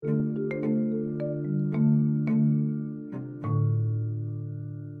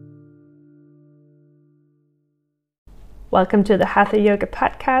Welcome to the Hatha Yoga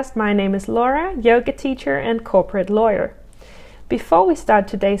podcast. My name is Laura, yoga teacher and corporate lawyer. Before we start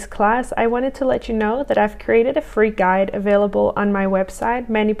today's class, I wanted to let you know that I've created a free guide available on my website,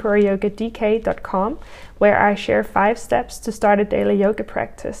 manipurayogadk.com, where I share 5 steps to start a daily yoga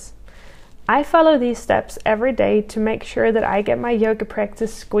practice. I follow these steps every day to make sure that I get my yoga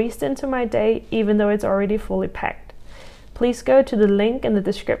practice squeezed into my day, even though it's already fully packed. Please go to the link in the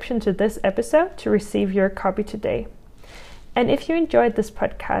description to this episode to receive your copy today. And if you enjoyed this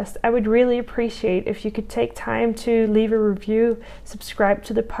podcast, I would really appreciate if you could take time to leave a review, subscribe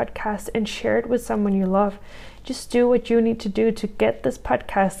to the podcast, and share it with someone you love. Just do what you need to do to get this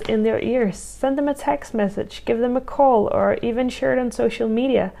podcast in their ears. Send them a text message, give them a call, or even share it on social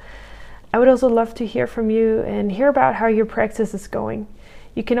media. I would also love to hear from you and hear about how your practice is going.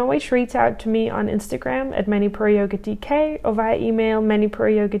 You can always reach out to me on Instagram at manipurayogadk or via email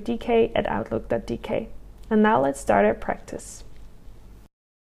manipurayogadk@outlook.dk. And now let's start our practice.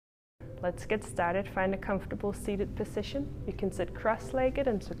 Let's get started. Find a comfortable seated position. You can sit cross-legged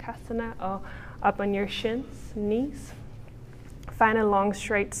in Sukhasana or up on your shins, knees. Find a long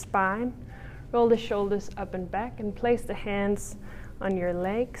straight spine. Roll the shoulders up and back and place the hands on your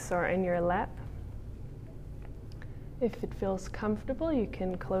legs or in your lap. If it feels comfortable, you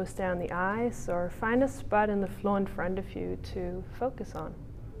can close down the eyes or find a spot in the floor in front of you to focus on.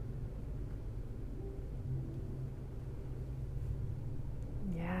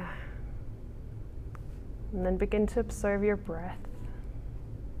 And then begin to observe your breath.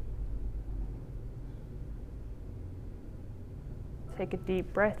 Take a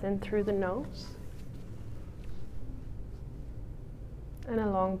deep breath in through the nose and a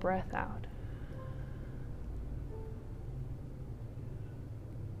long breath out.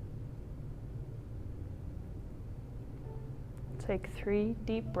 Take 3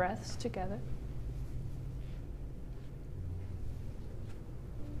 deep breaths together.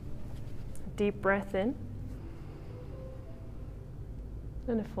 Deep breath in.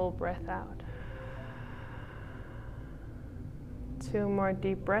 And a full breath out. 2 more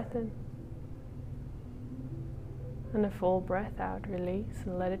deep breath in. And a full breath out. Release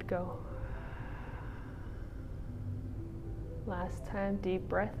and let it go. Last time, deep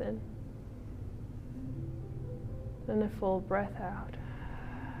breath in. And a full breath out.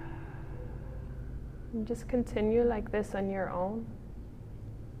 And just continue like this on your own.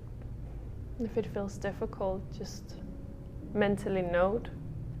 If it feels difficult, just mentally note,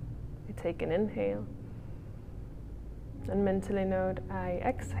 I take an inhale, and mentally note, I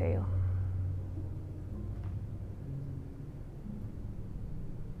exhale.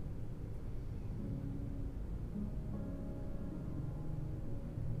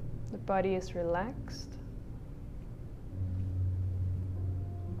 The body is relaxed.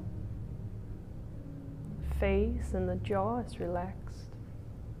 The face and the jaw is relaxed.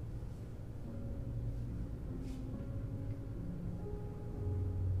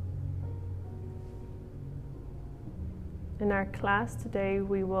 In our class today,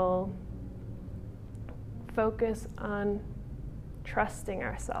 we will focus on trusting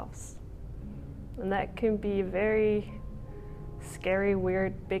ourselves. And that can be a very scary,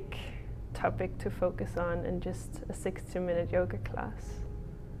 weird, big topic to focus on in just a 60-minute yoga class.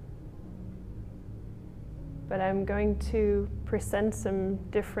 But I'm going to present some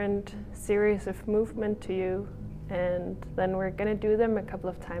different series of movement to you, and then we're going to do them a couple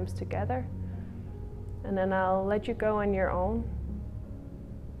of times together. And then I'll let you go on your own.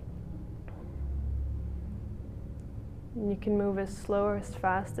 And you can move as slow or as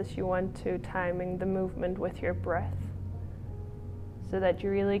fast as you want to, timing the movement with your breath, so that you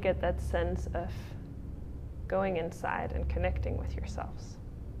really get that sense of going inside and connecting with yourselves.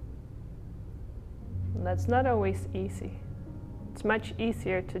 And that's not always easy. It's much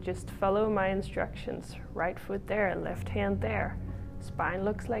easier to just follow my instructions. Right foot there, left hand there. Spine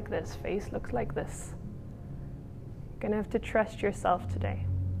looks like this, face looks like this. You're gonna have to trust yourself today.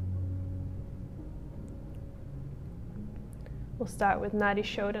 We'll start with Nadi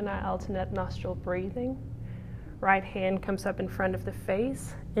Shodhana, alternate nostril breathing. Right hand comes up in front of the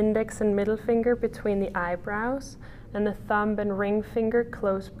face, index and middle finger between the eyebrows, and the thumb and ring finger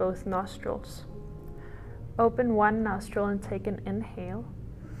close both nostrils. Open one nostril and take an inhale.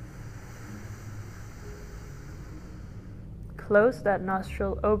 Close that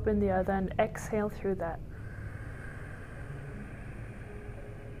nostril, open the other, and exhale through that.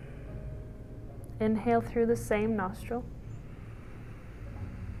 Inhale through the same nostril.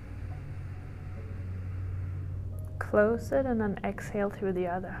 Close it and then exhale through the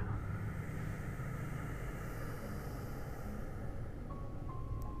other.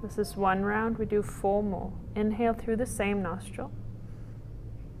 This is one round. We do 4 more. Inhale through the same nostril.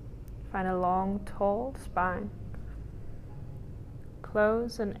 Find a long, tall spine.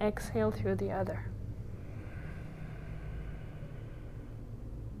 Close and exhale through the other.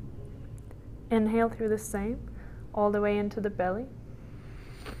 Inhale through the same, all the way into the belly.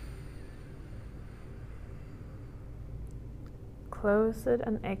 Close it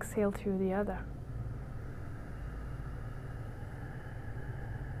and exhale through the other.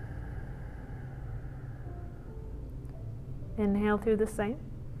 Inhale through the same.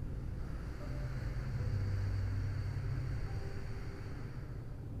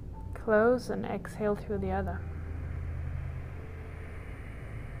 Close and exhale through the other.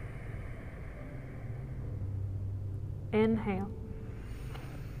 Inhale.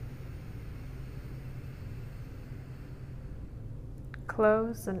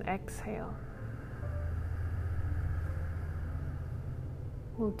 Close and exhale.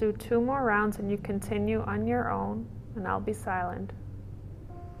 We'll do 2 more rounds and you continue on your own, and I'll be silent.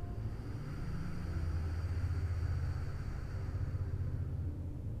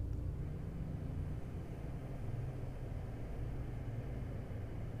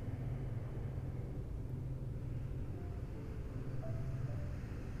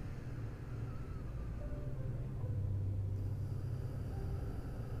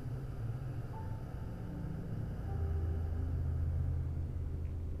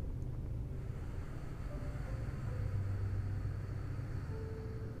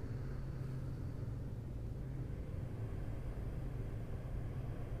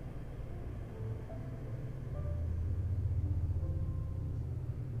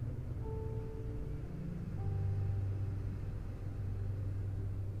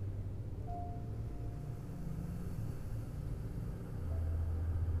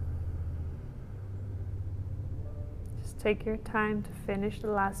 Take your time to finish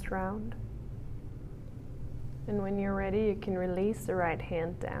the last round. And when you're ready, you can release the right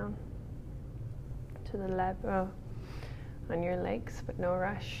hand down to the left on your legs, but no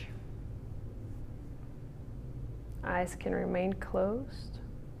rush. Eyes can remain closed.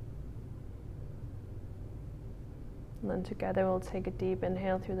 And then together we'll take a deep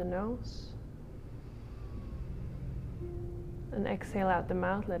inhale through the nose. And exhale out the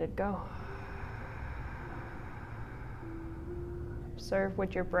mouth, let it go. Observe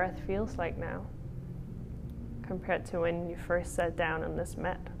what your breath feels like now compared to when you first sat down on this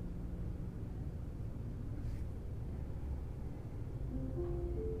mat.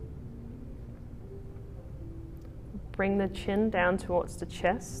 Bring the chin down towards the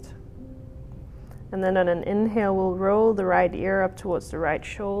chest. And then on an inhale, we'll roll the right ear up towards the right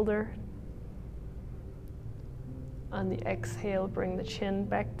shoulder. On the exhale, bring the chin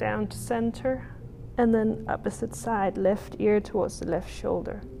back down to center. And then opposite side, left ear towards the left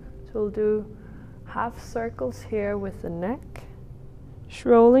shoulder. So we'll do half circles here with the neck. Just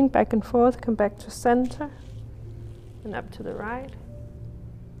rolling back and forth, come back to center. And up to the right.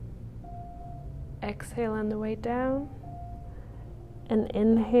 Exhale on the way down. And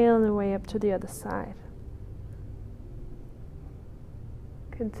inhale on the way up to the other side.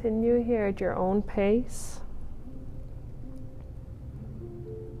 Continue here at your own pace.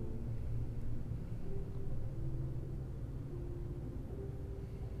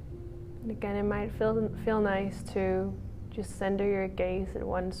 And again, it might feel nice to just center your gaze at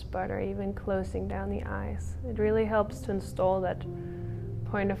one spot or even closing down the eyes. It really helps to install that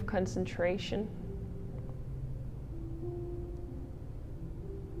point of concentration.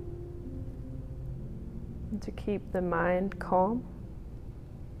 And to keep the mind calm.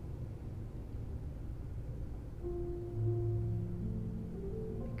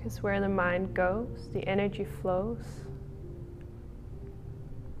 Because where the mind goes, the energy flows.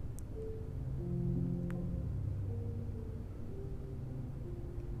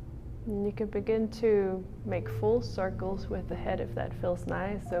 And you can begin to make full circles with the head if that feels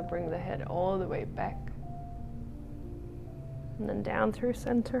nice. So bring the head all the way back. And then down through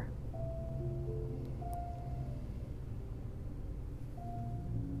center.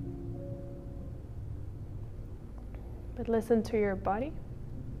 But listen to your body.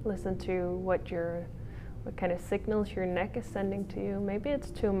 Listen to what kind of signals your neck is sending to you. Maybe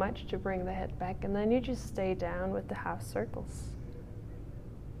it's too much to bring the head back, and then you just stay down with the half circles.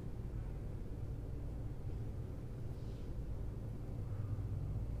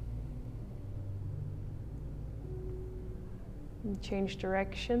 And change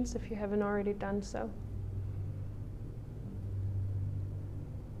directions if you haven't already done so.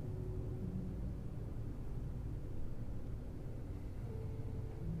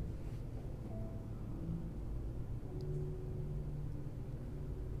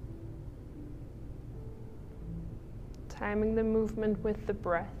 timing the movement with the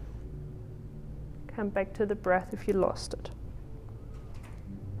breath. Come back to the breath if you lost it.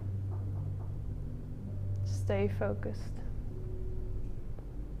 Stay focused.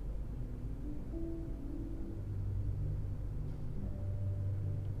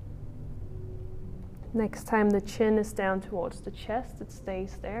 Next time the chin is down towards the chest, it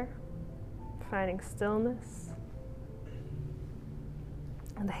stays there, finding stillness.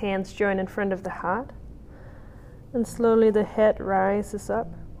 And the hands join in front of the heart. And slowly the head rises up.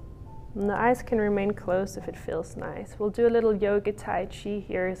 And the eyes can remain closed if it feels nice. We'll do a little yoga tai chi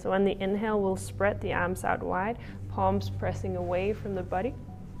here. So on the inhale, we'll spread the arms out wide, palms pressing away from the body.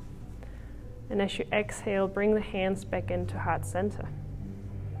 And as you exhale, bring the hands back into heart center.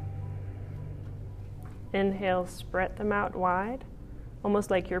 Inhale, spread them out wide,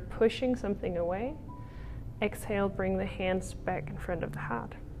 almost like you're pushing something away. Exhale, bring the hands back in front of the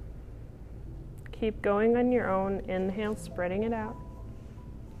heart. Keep going on your own. Inhale, spreading it out.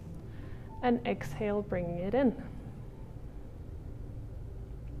 And exhale, bringing it in.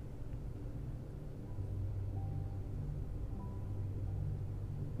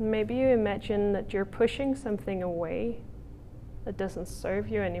 Maybe you imagine that you're pushing something away that doesn't serve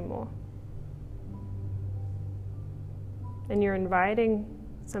you anymore. And you're inviting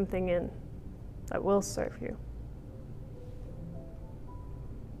something in that will serve you.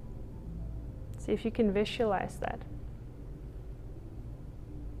 See if you can visualize that.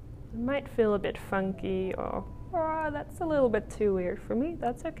 It might feel a bit funky or, oh, that's a little bit too weird for me.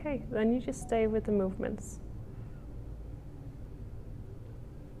 That's okay. Then you just stay with the movements.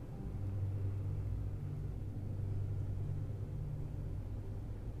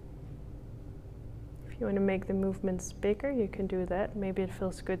 If you want to make the movements bigger, you can do that. Maybe it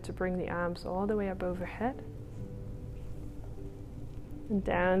feels good to bring the arms all the way up overhead and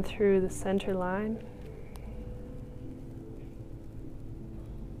down through the center line.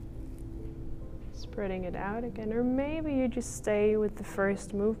 Spreading it out again, or maybe you just stay with the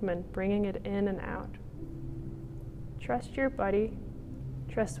first movement, bringing it in and out. Trust your body.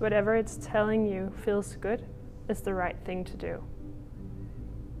 Trust whatever it's telling you feels good is the right thing to do.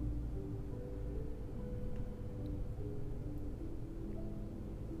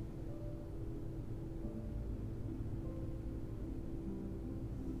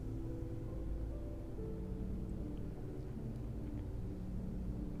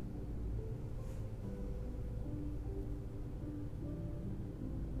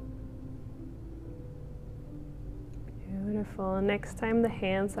 Beautiful. Next time the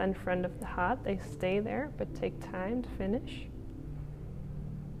hands are in front of the heart, they stay there, but take time to finish.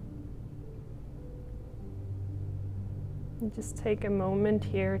 And just take a moment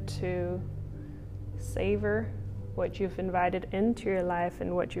here to savor what you've invited into your life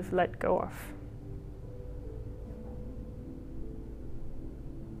and what you've let go of.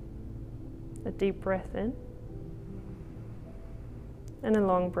 A deep breath in and a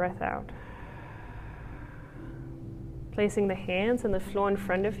long breath out. Placing the hands on the floor in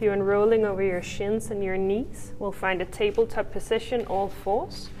front of you and rolling over your shins and your knees. We'll find a tabletop position, all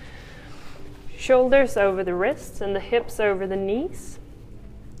fours. Shoulders over the wrists and the hips over the knees.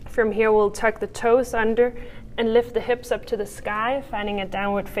 From here we'll tuck the toes under and lift the hips up to the sky, finding a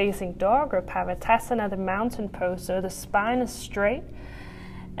downward facing dog or Pavatasana, the mountain pose. So the spine is straight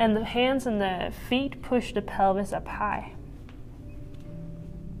and the hands and the feet push the pelvis up high.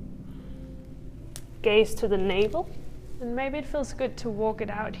 Gaze to the navel. And maybe it feels good to walk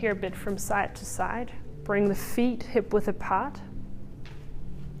it out here a bit from side to side. Bring the feet hip width apart.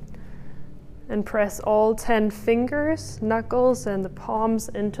 And press all 10 fingers, knuckles, and the palms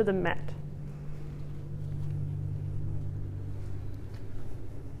into the mat.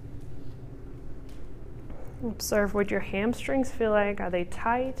 Observe what your hamstrings feel like. Are they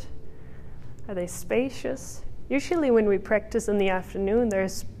tight? Are they spacious? Usually when we practice in the afternoon,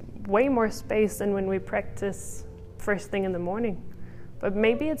 there's way more space than when we practice first thing in the morning, but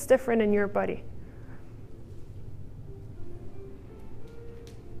maybe it's different in your body.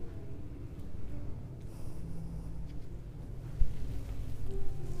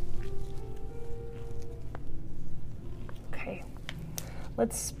 Okay,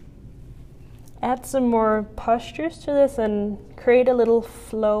 let's add some more postures to this and create a little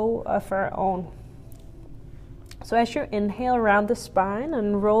flow of our own. So as you inhale around the spine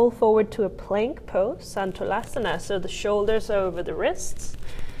and roll forward to a plank pose, Santolasana, so the shoulders are over the wrists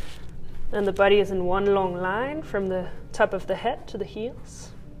and the body is in one long line from the top of the head to the heels.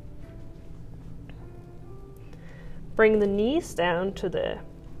 Bring the knees down to the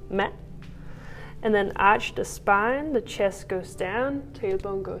mat and then arch the spine, the chest goes down,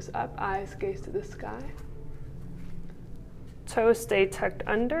 tailbone goes up, eyes gaze to the sky. Toes stay tucked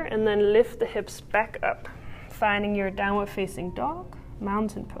under, and then lift the hips back up, finding your downward facing dog,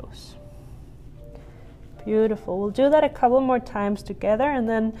 mountain pose. Beautiful. We'll do that a couple more times together, and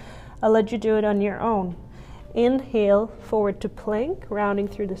then I'll let you do it on your own. Inhale, forward to plank, rounding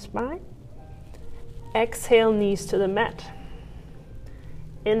through the spine. Exhale, knees to the mat.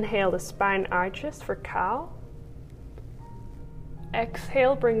 Inhale, the spine arches for cow.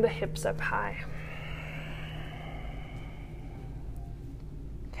 Exhale, bring the hips up high.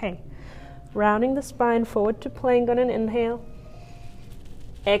 Okay, rounding the spine forward to plank on an inhale.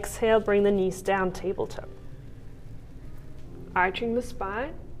 Exhale, bring the knees down, tabletop. Arching the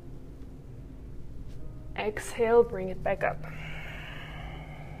spine. Exhale, bring it back up.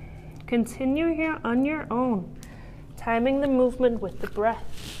 Continue here on your own, timing the movement with the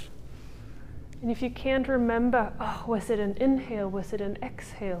breath. And if you can't remember, oh, was it an inhale, was it an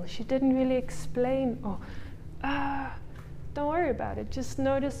exhale? She didn't really explain. Don't worry about it. Just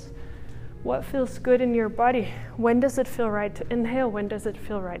notice what feels good in your body. When does it feel right to inhale? When does it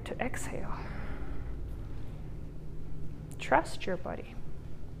feel right to exhale? Trust your body.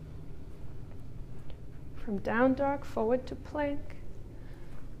 From down dog, forward to plank.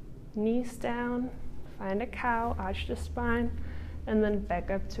 Knees down, find a cow, arch the spine, and then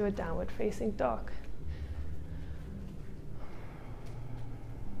back up to a downward facing dog.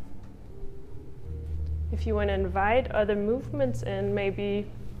 If you want to invite other movements in, maybe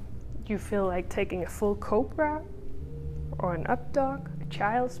you feel like taking a full cobra or an up dog, a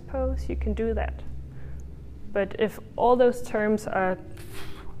child's pose, you can do that. But if all those terms are,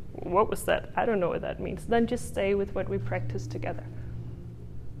 what was that? I don't know what that means. Then just stay with what we practice together.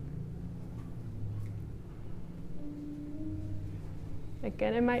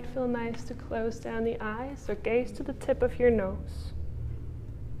 Again, it might feel nice to close down the eyes or gaze to the tip of your nose.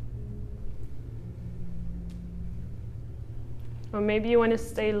 Or maybe you want to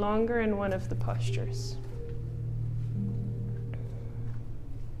stay longer in one of the postures.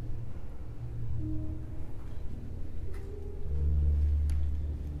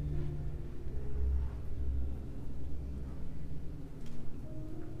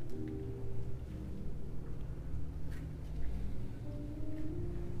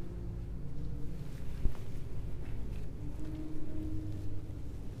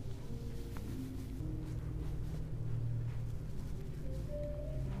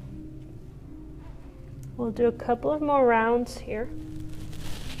 We'll do a couple of more rounds here.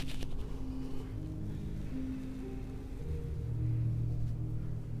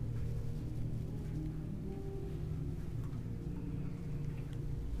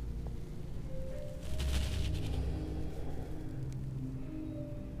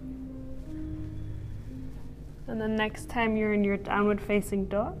 And the next time you're in your downward facing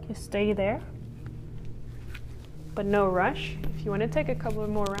dog, you stay there. But no rush. If you want to take a couple of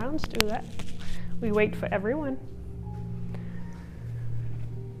more rounds, do that. We wait for everyone.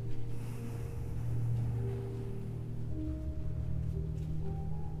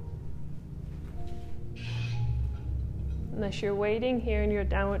 And as you're waiting here in your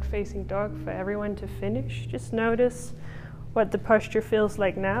downward facing dog for everyone to finish, just notice what the posture feels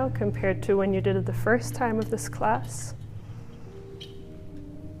like now compared to when you did it the first time of this class.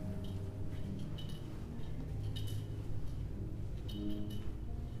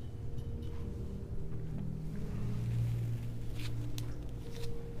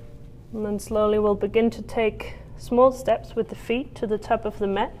 And then slowly we'll begin to take small steps with the feet to the top of the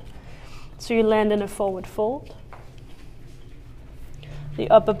mat. So you land in a forward fold. The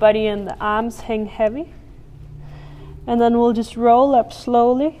upper body and the arms hang heavy. And then we'll just roll up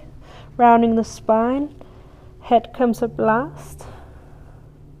slowly, rounding the spine. Head comes up last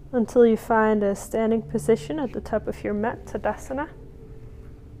until you find a standing position at the top of your mat, Tadasana.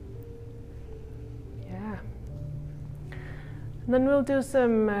 Yeah. And then we'll do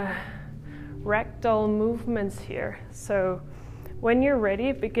some ragdoll movements here. So when you're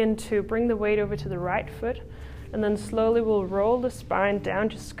ready, begin to bring the weight over to the right foot, and then slowly we'll roll the spine down,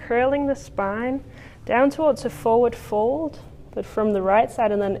 just curling the spine down towards a forward fold, but from the right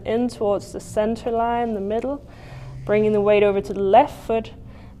side, and then in towards the center line, the middle, bringing the weight over to the left foot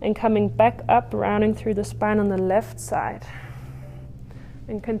and coming back up, rounding through the spine on the left side.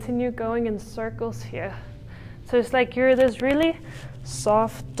 And continue going in circles here. So it's like you're this really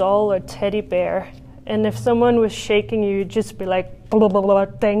soft doll or teddy bear, and if someone was shaking you, you'd just be like blah, blah, blah,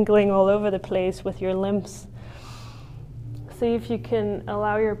 dangling all over the place with your limbs. See if you can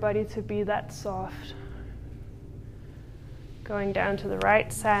allow your body to be that soft. Going down to the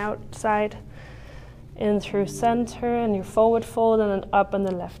right side, in through center and your forward fold, and then up on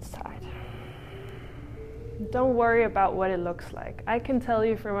the left side. don't worry about what it looks like. I can tell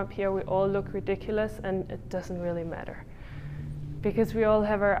you from up here we all look ridiculous, and it doesn't really matter. Because we all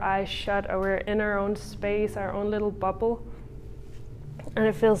have our eyes shut, or we're in our own space, our own little bubble. And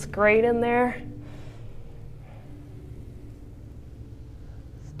it feels great in there.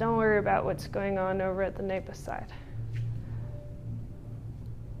 So don't worry about what's going on over at the neighbor's side.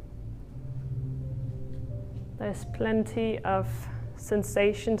 There's plenty of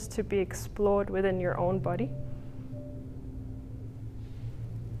sensations to be explored within your own body.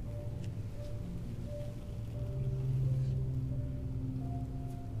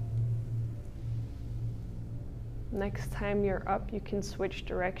 Next time you're up, you can switch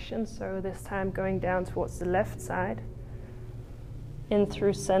directions. So this time going down towards the left side, in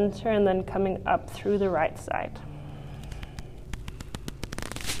through center, and then coming up through the right side.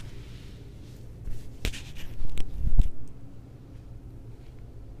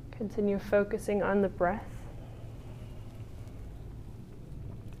 Continue focusing on the breath.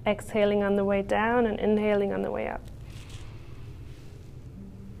 Exhaling on the way down and inhaling on the way up.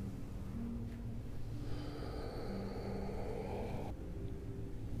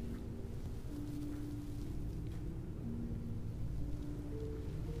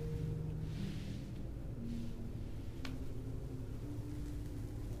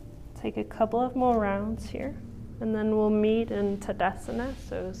 Take a couple of more rounds here, and then we'll meet in Tadasana,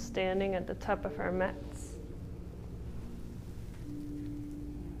 so standing at the top of our mats.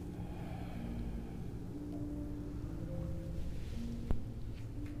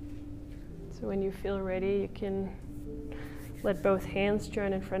 So when you feel ready, you can let both hands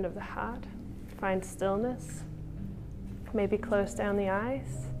join in front of the heart. Find stillness. Maybe close down the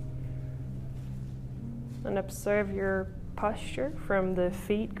eyes. And observe your posture from the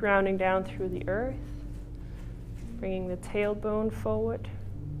feet grounding down through the earth, bringing the tailbone forward,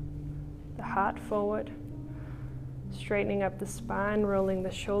 the heart forward, straightening up the spine, rolling the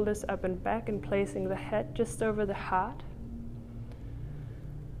shoulders up and back, and placing the head just over the heart.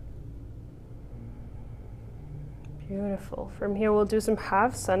 Beautiful. From here we'll do some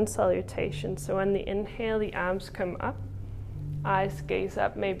half sun salutations. So on the inhale, the arms come up, eyes gaze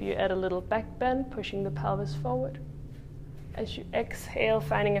up, maybe you add a little back bend, pushing the pelvis forward. As you exhale,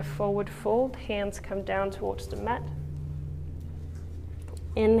 finding a forward fold, hands come down towards the mat.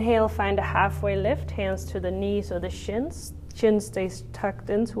 Inhale, find a halfway lift, hands to the knees or the shins. Chin stays tucked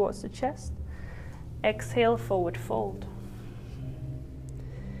in towards the chest. Exhale, forward fold.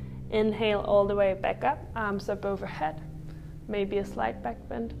 Inhale all the way back up, arms up overhead. Maybe a slight back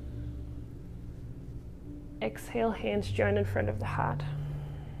bend. Exhale, hands join in front of the heart.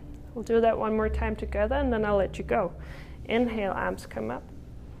 We'll do that one more time together, and then I'll let you go. Inhale, arms come up.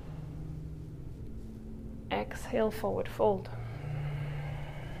 Exhale, forward fold.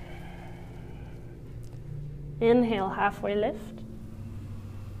 Inhale, halfway lift.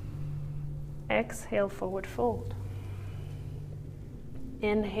 Exhale, forward fold.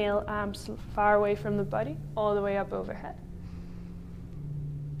 Inhale, arms far away from the body, all the way up overhead.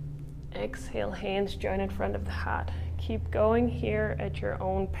 Exhale, hands join in front of the heart. Keep going here at your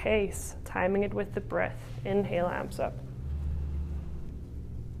own pace, timing it with the breath. Inhale, arms up.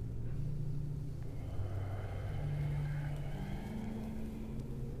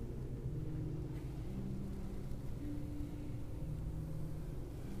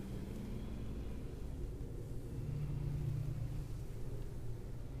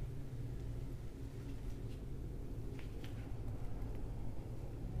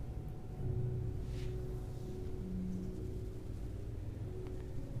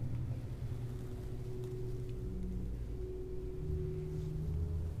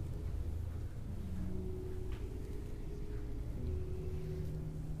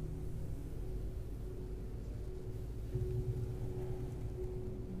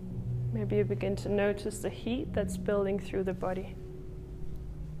 Maybe you begin to notice the heat that's building through the body.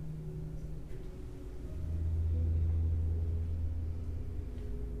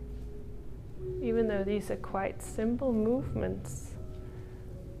 Even though these are quite simple movements,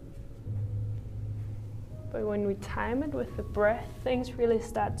 but when we time it with the breath, things really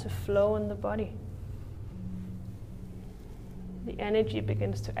start to flow in the body. The energy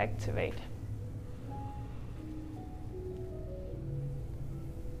begins to activate.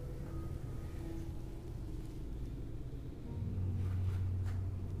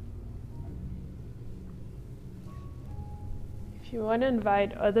 If you want to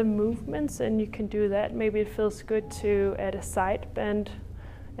invite other movements, then you can do that. Maybe it feels good to add a side bend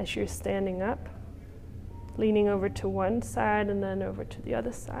as you're standing up, leaning over to one side and then over to the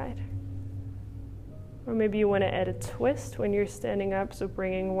other side. Or maybe you want to add a twist when you're standing up, so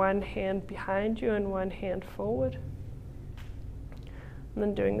bringing one hand behind you and one hand forward. And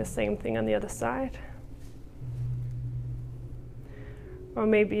then doing the same thing on the other side. Or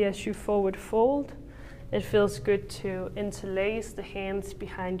maybe as you forward fold, it feels good to interlace the hands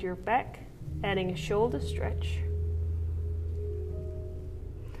behind your back, adding a shoulder stretch.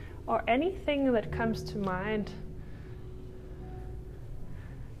 Or anything that comes to mind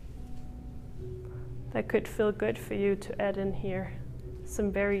that could feel good for you to add in here. Some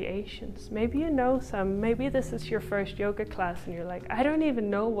variations. Maybe you know some. Maybe this is your first yoga class and you're like, I don't even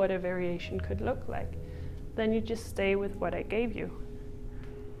know what a variation could look like. Then you just stay with what I gave you.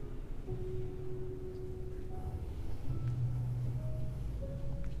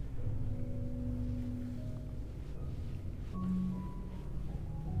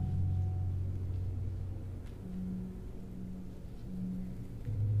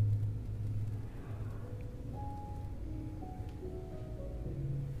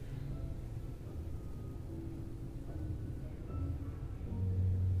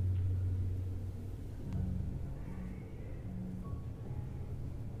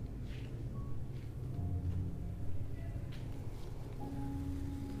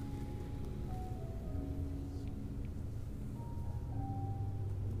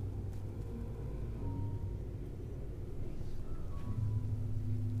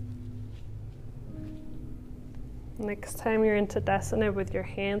 Next time you're in Tadasana with your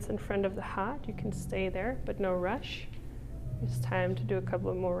hands in front of the heart, you can stay there, but no rush. It's time to do a couple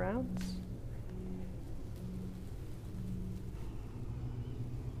of more rounds.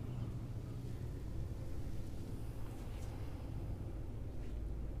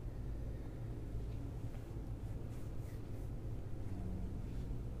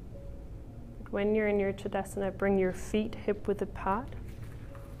 When you're in your Tadasana, bring your feet hip width apart.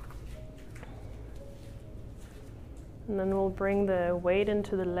 And then we'll bring the weight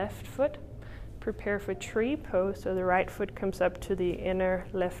into the left foot. Prepare for tree pose, so the right foot comes up to the inner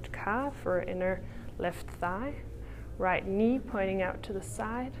left calf or inner left thigh. Right knee pointing out to the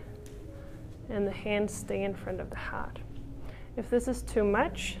side. And the hands stay in front of the heart. If this is too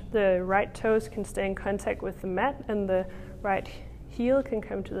much, the right toes can stay in contact with the mat and the right heel can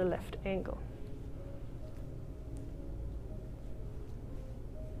come to the left ankle.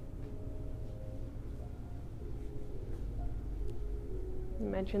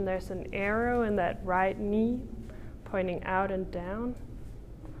 Imagine there's an arrow in that right knee pointing out and down.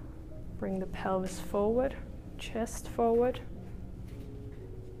 Bring the pelvis forward, chest forward.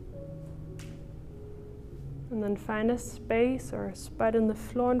 And then find a space or a spot in the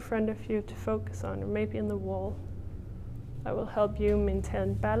floor in front of you to focus on, or maybe in the wall. That will help you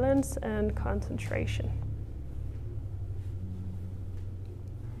maintain balance and concentration.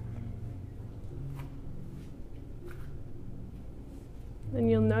 And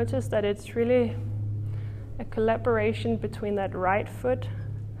you'll notice that it's really a collaboration between that right foot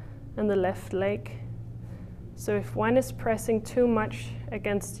and the left leg. So if one is pressing too much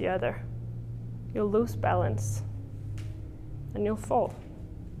against the other, you'll lose balance and you'll fall.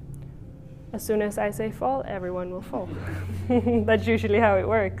 As soon as I say fall, everyone will fall. That's usually how it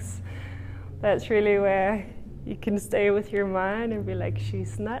works. That's really where you can stay with your mind and be like,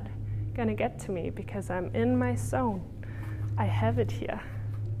 she's not gonna get to me because I'm in my zone. I have it here.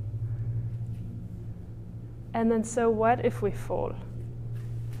 And then so what if we fall?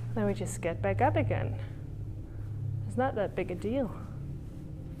 Then we just get back up again. It's not that big a deal.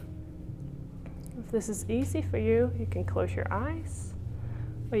 If this is easy for you, you can close your eyes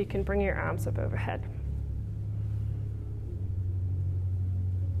or you can bring your arms up overhead.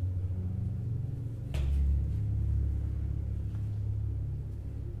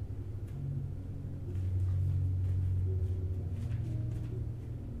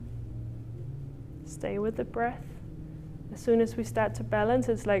 Stay with the breath. As soon as we start to balance,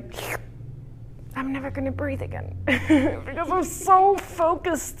 it's like, I'm never going to breathe again because I'm so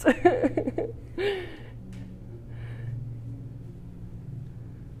focused.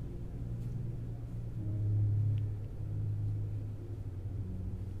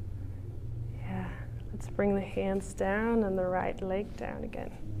 Yeah, let's bring the hands down and the right leg down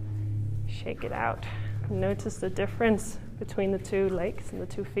again. Shake it out. Notice the difference between the two legs and the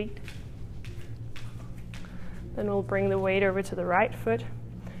 2 feet. Then we'll bring the weight over to the right foot.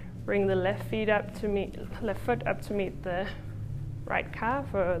 Bring the left foot up to meet the right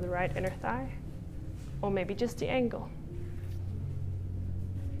calf or the right inner thigh, or maybe just the ankle.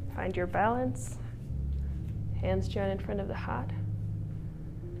 Find your balance. Hands join in front of the heart.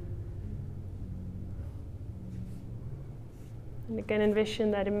 And again,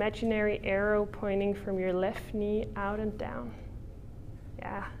 envision that imaginary arrow pointing from your left knee out and down.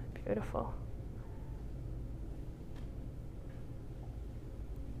 Yeah, beautiful.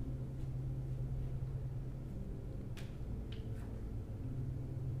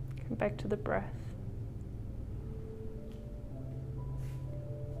 Come back to the breath.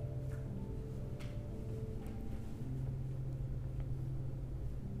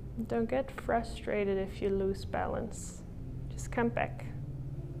 Don't get frustrated if you lose balance. Just come back.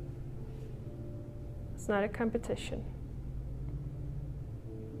 It's not a competition.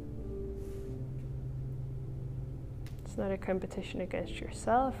 It's not a competition against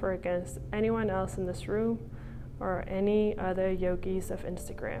yourself or against anyone else in this room or any other yogis of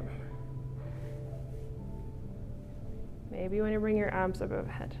Instagram. Maybe you want to bring your arms up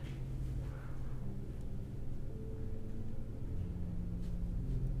overhead.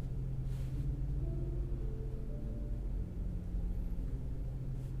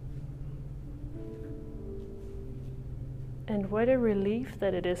 And what a relief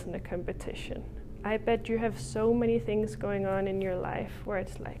that it isn't a competition. I bet you have so many things going on in your life where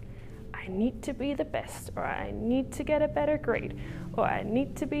it's like, I need to be the best, or I need to get a better grade, or I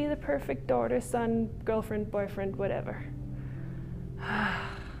need to be the perfect daughter, son, girlfriend, boyfriend, whatever.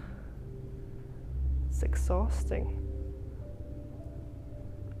 It's exhausting.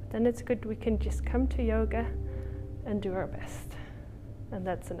 But then it's good we can just come to yoga and do our best. And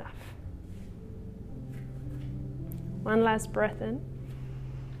that's enough. One last breath in.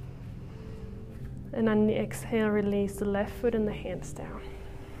 And on the exhale, release the left foot and the hands down.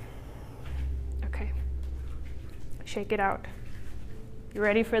 Okay. Shake it out. You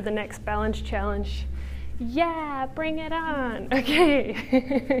ready for the next balance challenge? Yeah, bring it on.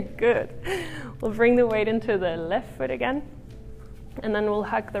 Okay, good. We'll bring the weight into the left foot again. And then we'll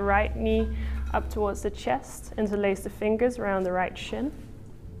hug the right knee up towards the chest, interlace the fingers around the right shin.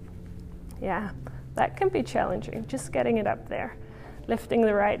 Yeah. That can be challenging, just getting it up there. Lifting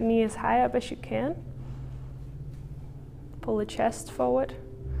the right knee as high up as you can. Pull the chest forward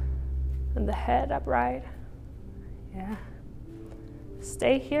and the head upright. Yeah.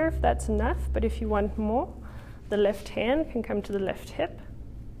 Stay here if that's enough, but if you want more, the left hand can come to the left hip.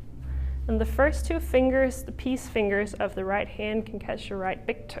 And the first two fingers, the peace fingers of the right hand, can catch your right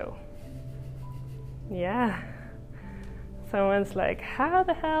big toe. Yeah. Someone's like, how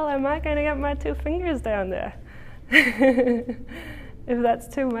the hell am I going to get my two fingers down there? If that's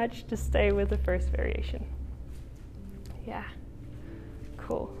too much, just stay with the first variation. Yeah,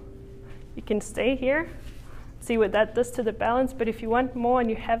 cool. You can stay here, see what that does to the balance, but if you want more and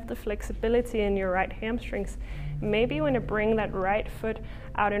you have the flexibility in your right hamstrings, maybe you want to bring that right foot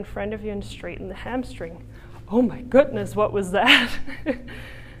out in front of you and straighten the hamstring. Oh my goodness, what was that?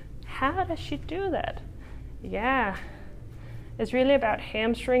 How does she do that? Yeah. It's really about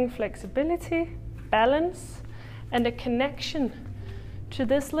hamstring flexibility, balance, and a connection to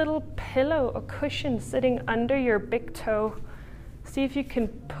this little pillow or cushion sitting under your big toe. See if you can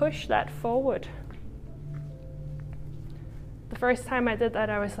push that forward. The first time I did that,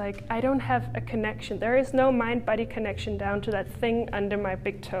 I was like, I don't have a connection. There is no mind-body connection down to that thing under my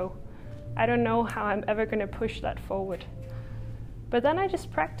big toe. I don't know how I'm ever going to push that forward. But then I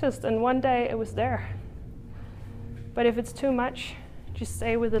just practiced, and one day it was there. But if it's too much, just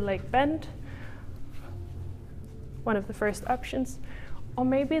stay with the leg bent. One of the first options. Or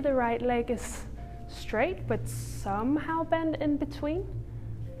maybe the right leg is straight, but somehow bent in between.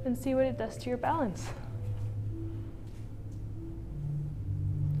 And see what it does to your balance.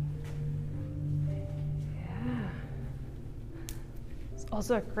 Yeah. It's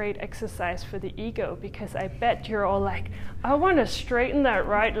also a great exercise for the ego, because I bet you're all like, I want to straighten that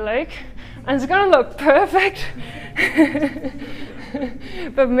right leg, and it's going to look perfect.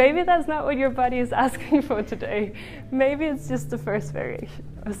 But maybe that's not what your body is asking for today. Maybe it's just the first variation,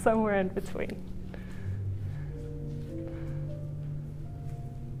 or somewhere in between.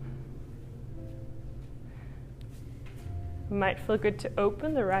 It might feel good to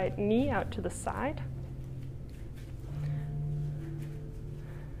open the right knee out to the side.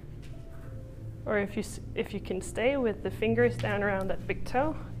 Or if you can stay with the fingers down around that big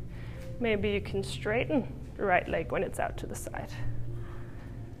toe, maybe you can straighten the right leg when it's out to the side.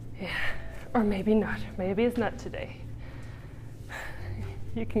 Yeah, or maybe not. Maybe it's not today.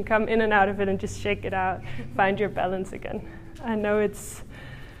 You can come in and out of it and just shake it out, find your balance again. I know it's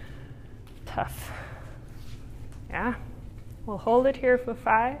tough. Yeah, we'll hold it here for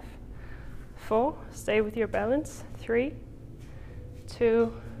 5, 4, stay with your balance, 3,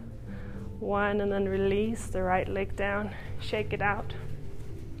 2, 1, and then release the right leg down, shake it out.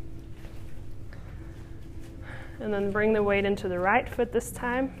 And then bring the weight into the right foot this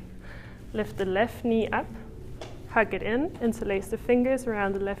time. Lift the left knee up, hug it in, interlace the fingers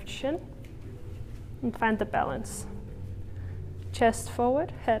around the left shin, and find the balance. Chest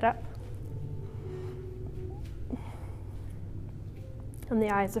forward, head up. And the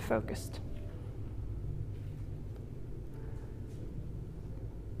eyes are focused.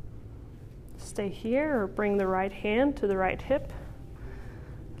 Stay here or bring the right hand to the right hip.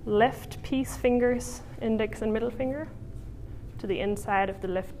 Left peace fingers, index and middle finger, to the inside of the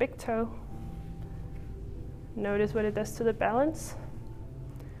left big toe. Notice what it does to the balance.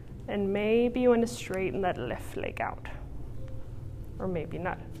 And maybe you want to straighten that left leg out. Or maybe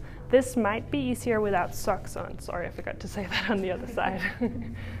not. This might be easier without socks on. Sorry, I forgot to say that on the other side.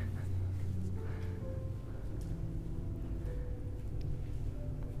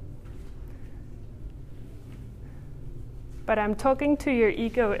 But I'm talking to your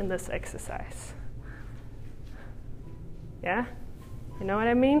ego in this exercise. Yeah? You know what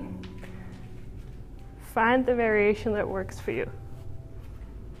I mean? Find the variation that works for you.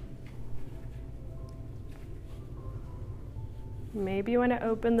 Maybe you want to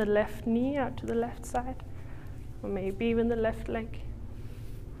open the left knee out to the left side, or maybe even the left leg.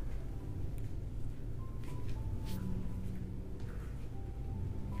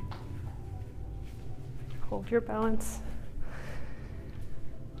 Hold your balance.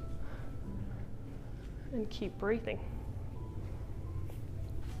 And keep breathing.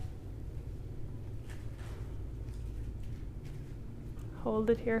 Hold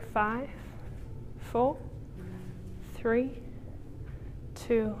it here, 5, 4, 3,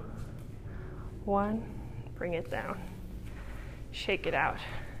 2, 1. Bring it down. Shake it out.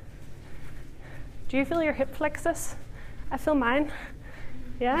 Do you feel your hip flexors? I feel mine.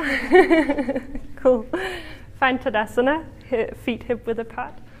 Yeah? Cool. Find Tadasana, feet hip width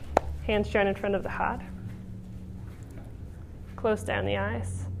apart, hands joined in front of the heart. Close down the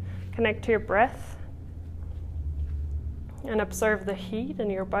eyes. Connect to your breath. And observe the heat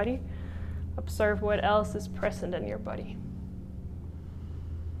in your body. Observe what else is present in your body.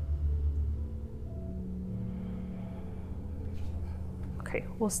 Okay,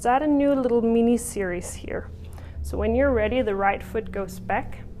 we'll start a new little mini series here. So when you're ready, the right foot goes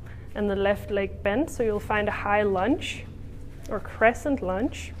back and the left leg bends. So you'll find a high lunge or crescent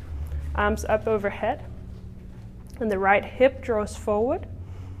lunge. Arms up overhead. And the right hip draws forward.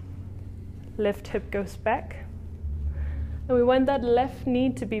 Left hip goes back. And we want that left knee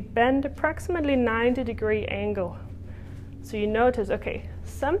to be bent approximately 90-degree angle. So you notice, okay,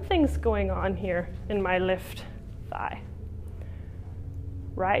 something's going on here in my left thigh.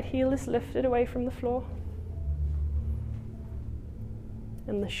 Right heel is lifted away from the floor.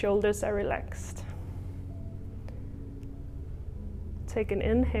 And the shoulders are relaxed. Take an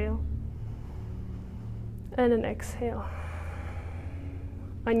inhale. And an exhale.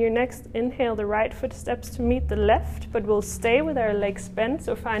 On your next inhale, the right foot steps to meet the left, but we'll stay with our legs bent.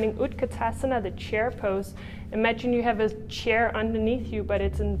 So finding Utkatasana, the chair pose. Imagine you have a chair underneath you, but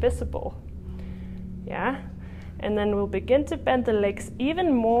it's invisible. Yeah? And then we'll begin to bend the legs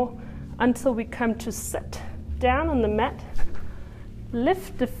even more until we come to sit down on the mat.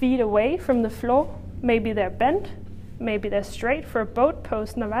 Lift the feet away from the floor. Maybe they're bent, maybe they're straight for a boat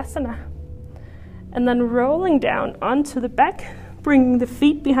pose, Navasana. And then rolling down onto the back, bringing the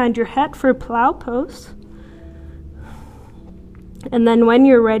feet behind your head for a plow pose. And then when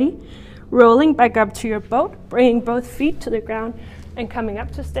you're ready, rolling back up to your boat, bringing both feet to the ground and coming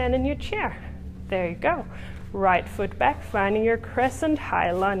up to stand in your chair. There you go. Right foot back, finding your crescent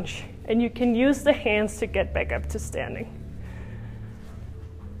high lunge. And you can use the hands to get back up to standing.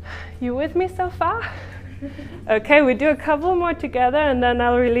 You with me so far? Okay, we do a couple more together and then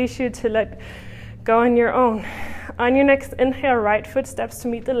I'll release you to let go on your own. On your next inhale, right foot steps to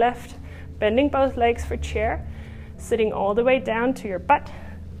meet the left, bending both legs for chair, sitting all the way down to your butt,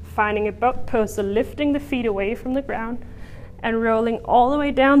 finding a boat pose, so lifting the feet away from the ground, and rolling all the way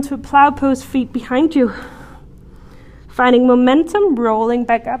down to a plow pose, feet behind you. Finding momentum, rolling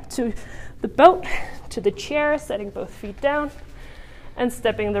back up to the boat, to the chair, setting both feet down, and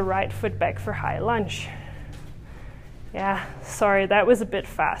stepping the right foot back for high lunge. Yeah, sorry, that was a bit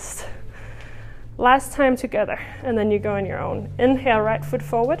fast. Last time together, and then you go on your own. Inhale, right foot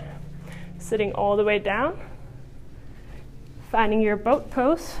forward, sitting all the way down, finding your boat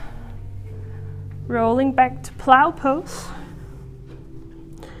pose, rolling back to plow pose,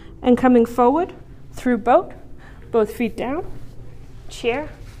 and coming forward through boat, both feet down, chair,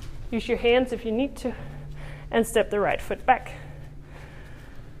 use your hands if you need to, and step the right foot back.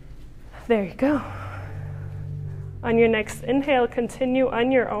 There you go. On your next inhale, continue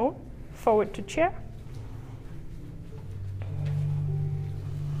on your own. Forward to chair.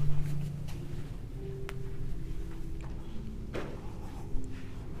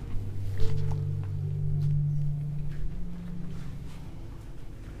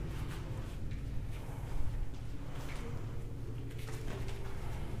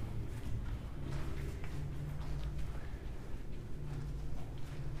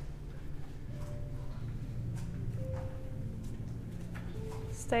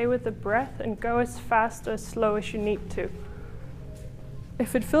 Stay with the breath and go as fast or as slow as you need to.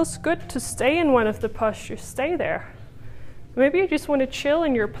 If it feels good to stay in one of the postures, stay there. Maybe you just want to chill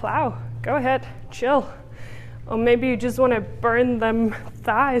in your plow. Go ahead, chill. Or maybe you just want to burn them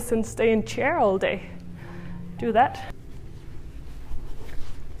thighs and stay in chair all day. Do that.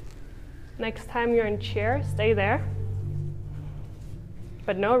 Next time you're in chair, stay there.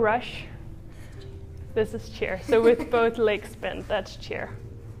 But no rush. This is chair. So with both legs bent, that's chair.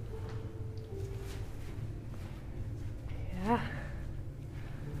 Yeah.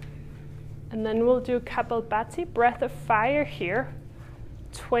 And then we'll do Kapalbhati, breath of fire here,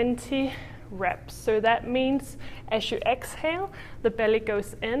 20 reps. So that means as you exhale, the belly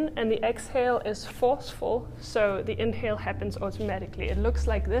goes in and the exhale is forceful, so the inhale happens automatically. It looks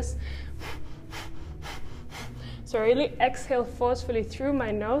like this. So I really exhale forcefully through my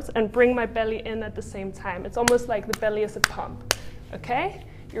nose and bring my belly in at the same time. It's almost like the belly is a pump. Okay?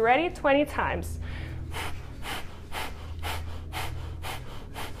 You ready? 20 times.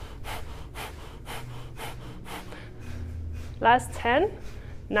 Last 10,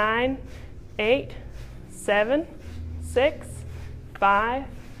 9, 8, 7, 6, 5,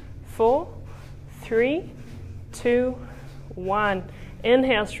 4, 3, 2, 1.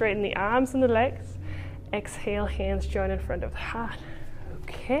 Inhale, straighten the arms and the legs. Exhale, hands join in front of the heart.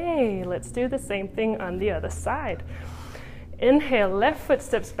 Okay, let's do the same thing on the other side. Inhale, left foot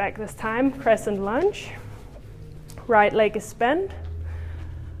steps back this time, crescent lunge. Right leg is bent.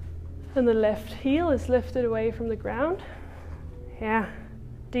 And the left heel is lifted away from the ground. Yeah,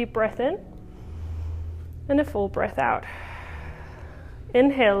 deep breath in. And a full breath out.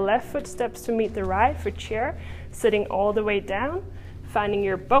 Inhale, left foot steps to meet the right for chair, sitting all the way down, finding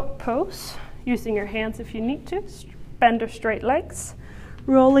your boat pose, using your hands if you need to, bend or straight legs,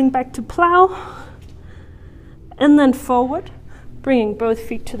 rolling back to plow, and then forward, bringing both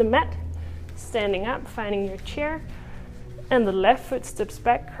feet to the mat, standing up, finding your chair, and the left foot steps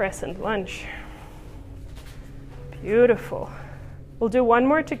back, crescent lunge. Beautiful. We'll do one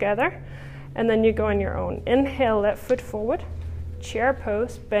more together, and then you go on your own. Inhale, left foot forward, chair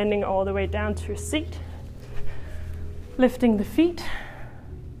pose, bending all the way down to your seat, lifting the feet,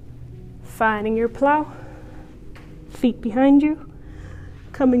 finding your plow, feet behind you,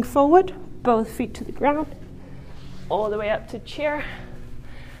 coming forward, both feet to the ground, all the way up to chair,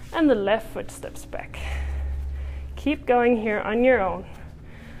 and the left foot steps back. Keep going here on your own.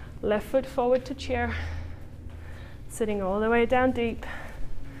 Left foot forward to chair, sitting all the way down deep.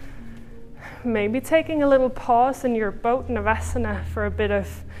 Maybe taking a little pause in your boat Navasana for a bit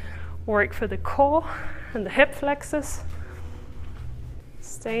of work for the core and the hip flexors.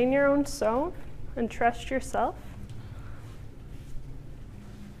 Stay in your own zone and trust yourself.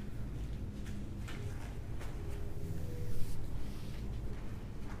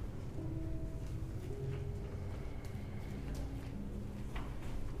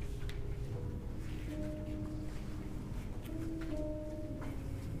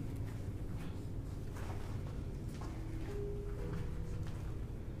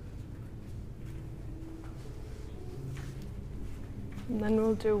 And then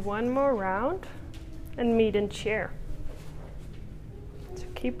we'll do one more round and meet in chair. So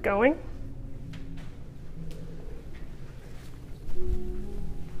keep going.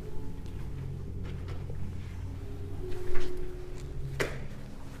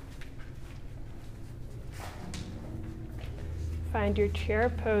 Find your chair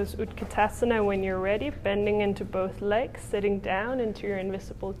pose, Utkatasana, when you're ready, bending into both legs, sitting down into your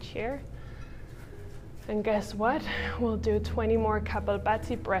invisible chair. And guess what? We'll do 20 more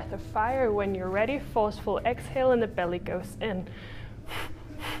Kapalbhati, breath of fire. When you're ready, forceful exhale and the belly goes in.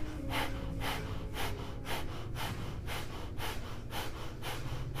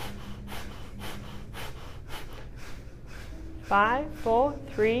 5, 4,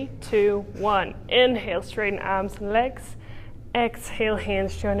 3, 2, 1. Inhale, straighten arms and legs. Exhale,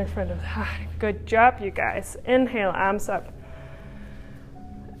 hands join in front of the heart. Good job, you guys. Inhale, arms up.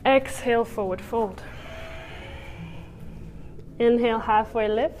 Exhale, forward fold. Inhale, halfway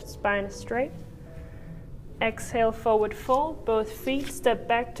lift, spine is straight. Exhale, forward fold. Both feet step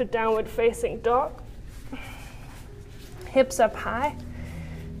back to downward facing dog. Hips up high.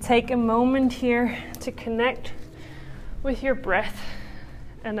 Take a moment here to connect with your breath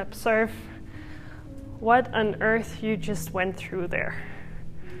and observe what on earth you just went through there.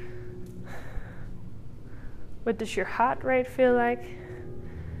 What does your heart rate feel like?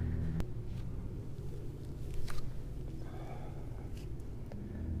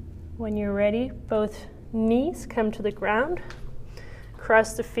 When you're ready, both knees come to the ground.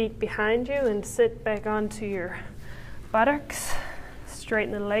 Cross the feet behind you and sit back onto your buttocks.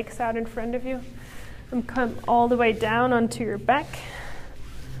 straighten the legs out in front of you and come all the way down onto your back.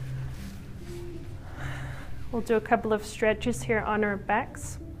 We'll do a couple of stretches here on our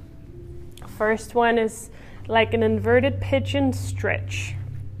backs. First one is like an inverted pigeon stretch,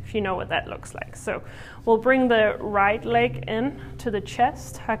 if you know what that looks like. So we'll bring the right leg in to the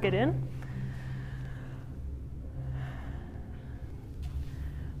chest, hug it in.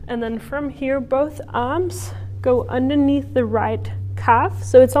 And then from here, both arms go underneath the right calf.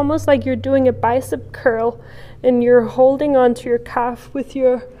 So it's almost like you're doing a bicep curl and you're holding onto your calf with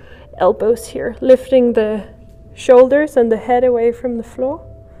your elbows here, lifting the shoulders and the head away from the floor.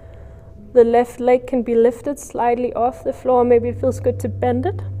 The left leg can be lifted slightly off the floor. Maybe it feels good to bend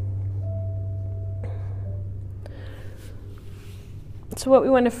it. So what we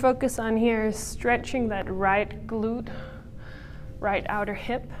want to focus on here is stretching that right glute, right outer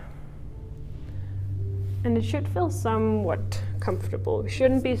hip. And it should feel somewhat comfortable. We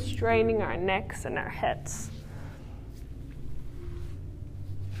shouldn't be straining our necks and our heads.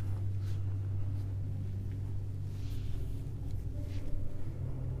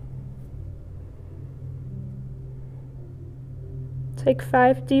 Take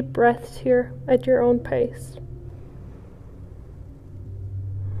 5 deep breaths here at your own pace.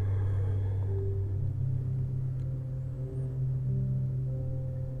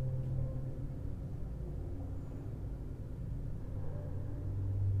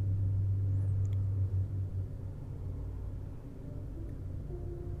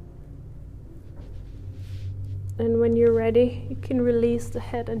 And when you're ready, you can release the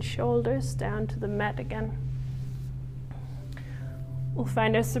head and shoulders down to the mat again. We'll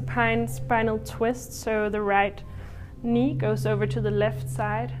find a supine spinal twist, so the right knee goes over to the left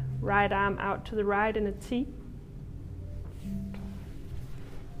side, right arm out to the right in a T.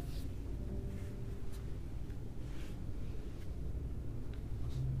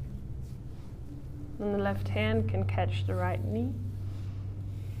 And the left hand can catch the right knee.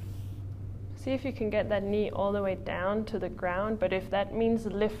 See if you can get that knee all the way down to the ground, but if that means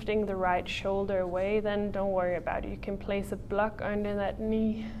lifting the right shoulder away, then don't worry about it. You can place a block under that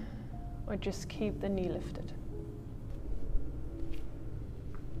knee or just keep the knee lifted.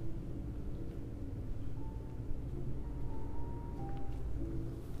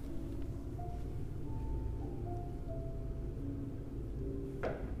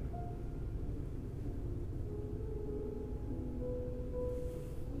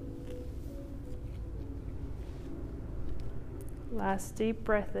 Last deep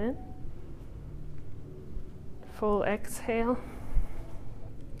breath in. Full exhale.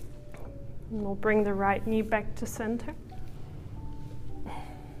 And we'll bring the right knee back to center.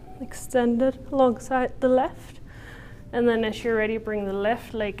 Extend it alongside the left. And then as you're ready, bring the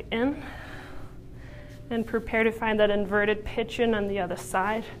left leg in. And prepare to find that inverted pigeon on the other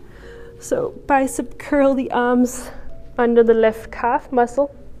side. So bicep curl the arms under the left calf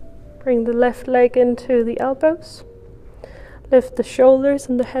muscle. Bring the left leg into the elbows. Lift the shoulders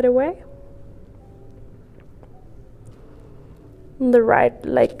and the head away. And the right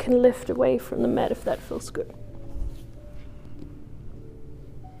leg can lift away from the mat if that feels good.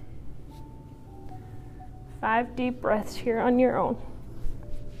 Five deep breaths here on your own.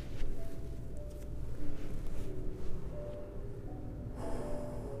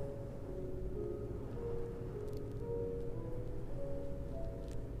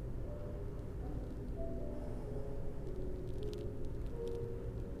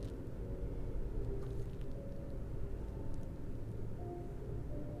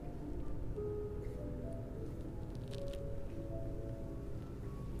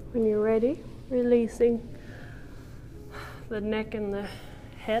 When you're ready, releasing the neck and the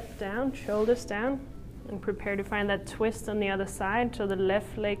head down, shoulders down, and prepare to find that twist on the other side. So the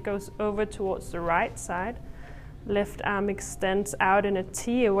left leg goes over towards the right side. Left arm extends out in a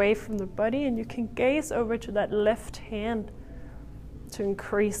T away from the body, and you can gaze over to that left hand to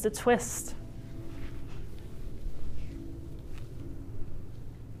increase the twist.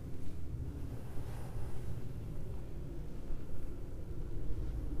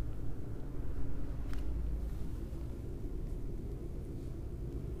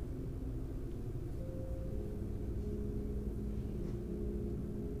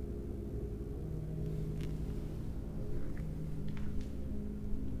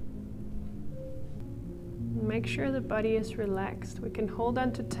 Make sure the body is relaxed. We can hold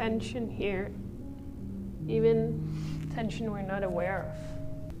on to tension here, even tension we're not aware of.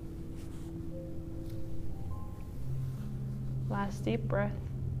 Last deep breath.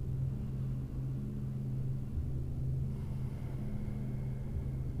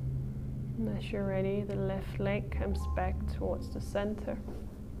 And as you're ready, the left leg comes back towards the center.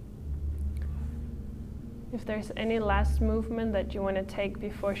 If there's any last movement that you want to take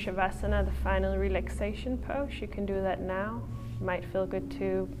before Shavasana, the final relaxation pose, you can do that now. It might feel good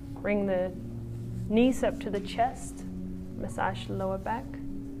to bring the knees up to the chest, massage the lower back.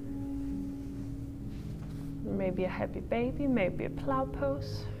 Maybe a happy baby, maybe a plow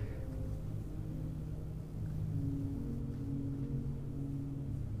pose.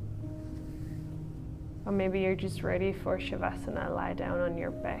 Or maybe you're just ready for Shavasana, lie down on your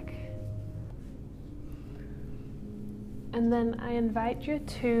back. And then I invite you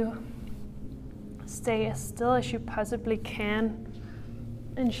to stay as still as you possibly can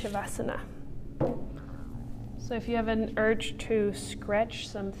in Shavasana. So if you have an urge to scratch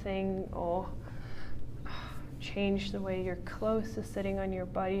something or change the way your clothes is sitting on your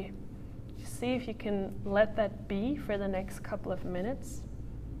body, see if you can let that be for the next couple of minutes,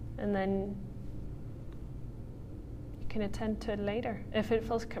 and then you can attend to it later. If it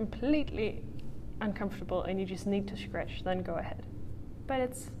feels completely uncomfortable and you just need to scratch, then go ahead. But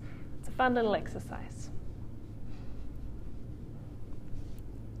it's a fun little exercise.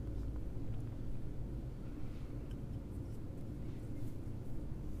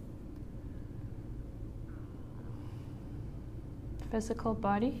 Physical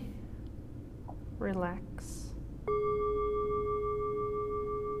body, relax.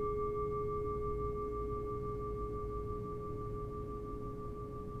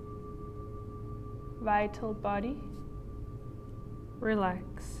 Vital body,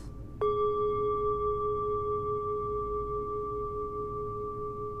 relax.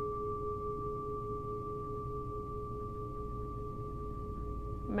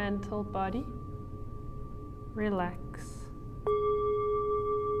 Mental body, relax.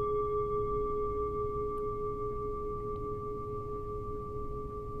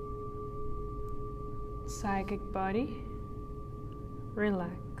 Psychic body,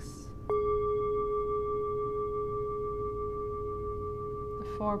 relax. The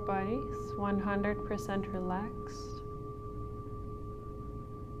four bodies, 100% relaxed.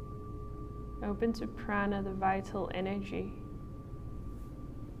 Open to prana, the vital energy.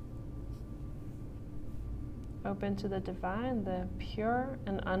 Open to the divine, the pure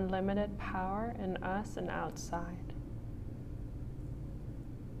and unlimited power in us and outside.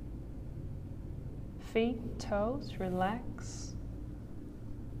 Feet, toes, relax.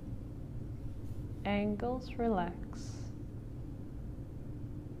 Ankles, relax.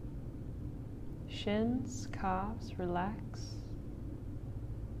 Shins, calves, relax.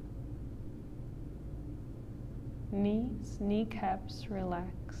 Knees, kneecaps,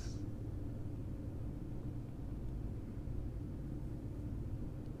 relax.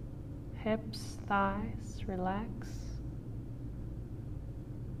 Hips, thighs, relax.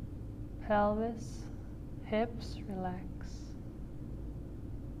 Pelvis, hips, relax.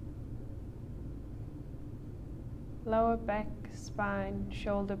 Lower back, spine,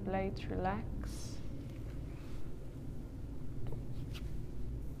 shoulder blades, relax.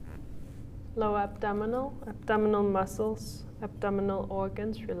 Lower abdominal muscles, abdominal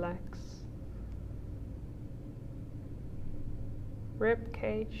organs, relax. Rib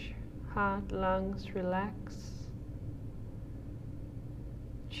cage, heart, lungs, relax.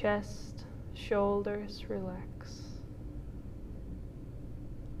 Chest, shoulders, relax.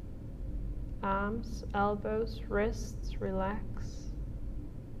 Arms, elbows, wrists, relax.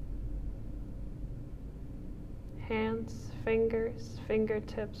 Hands, fingers,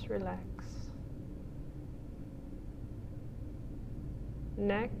 fingertips, relax.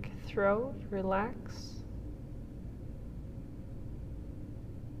 Neck, throat, relax.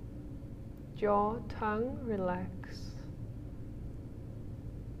 Jaw, tongue, relax.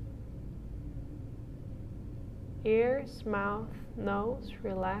 Ears, mouth, nose,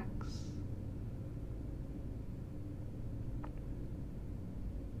 relax.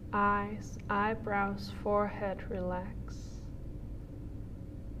 Eyes, eyebrows, forehead, relax.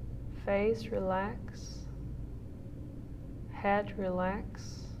 Face, relax. Head,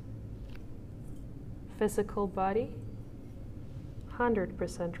 relax. Physical body,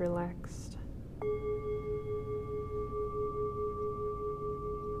 100% relaxed.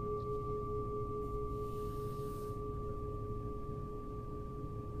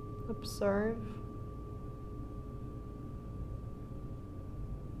 Observe.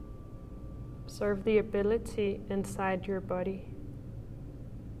 Observe the ability inside your body,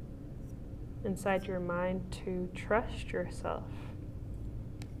 inside your mind, to trust yourself.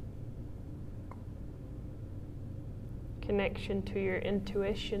 Connection to your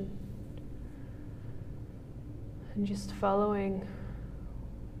intuition, and just following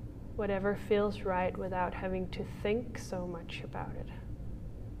whatever feels right without having to think so much about it.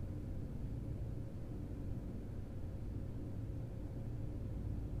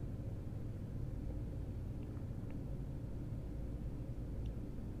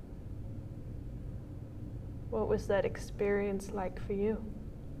 What was that experience like for you?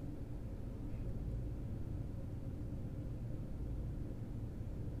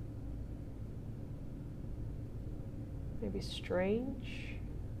 Maybe strange,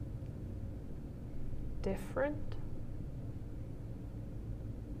 different,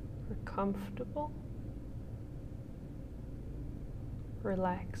 or comfortable,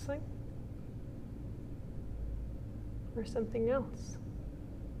 relaxing, or something else.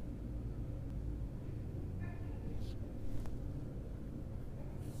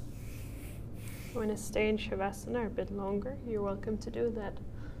 You want to stay in Shavasana a bit longer, you're welcome to do that.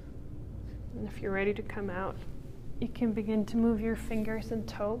 And if you're ready to come out, you can begin to move your fingers and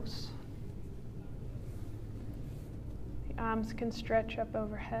toes. The arms can stretch up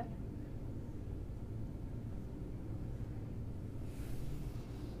overhead.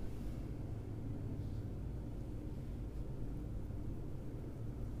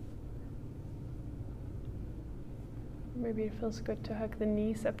 Maybe it feels good to hug the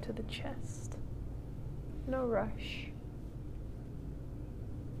knees up to the chest. No rush.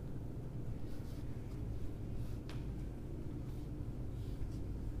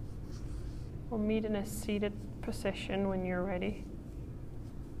 We'll meet in a seated position when you're ready.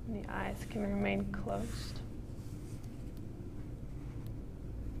 And the eyes can remain closed.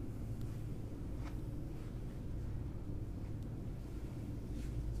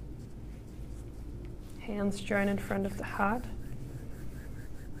 Hands join in front of the heart.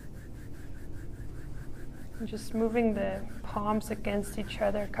 And just moving the palms against each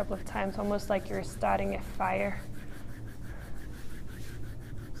other a couple of times, almost like you're starting a fire.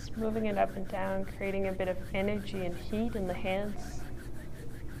 Just moving it up and down, creating a bit of energy and heat in the hands.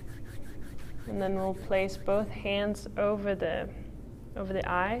 And then we'll place both hands over the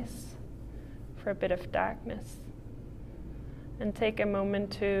eyes for a bit of darkness. And take a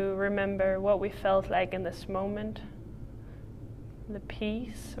moment to remember what we felt like in this moment. The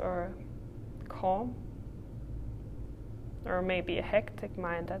peace or calm. Or maybe a hectic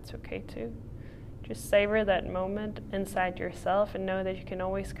mind, that's okay too. Just savor that moment inside yourself and know that you can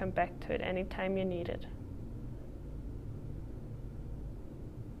always come back to it anytime you need it.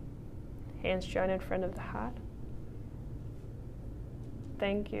 Hands join in front of the heart.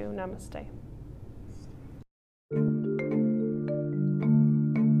 Thank you. Namaste.